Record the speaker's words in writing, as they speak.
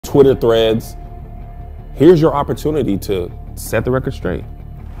Twitter threads. Here's your opportunity to set the record straight.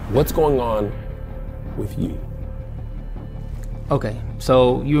 What's going on with you? Okay,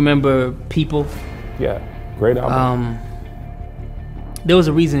 so you remember People? Yeah, great album. There was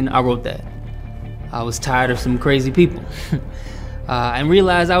a reason I wrote that. I was tired of some crazy people. And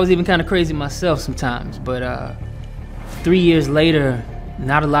realized I was even kind of crazy myself sometimes. But 3 years later,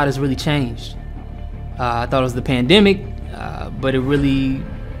 not a lot has really changed. I thought it was the pandemic, but it really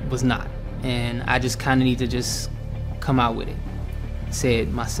was not. And I just kind of need to just come out with it, say it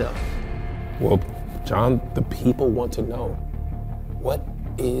myself. Well, John, the people want to know, what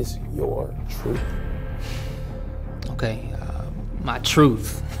is your truth? Okay, my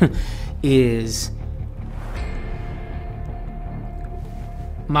truth is,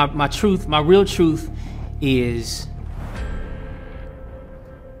 my real truth is,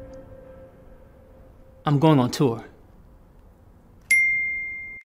 I'm going on tour.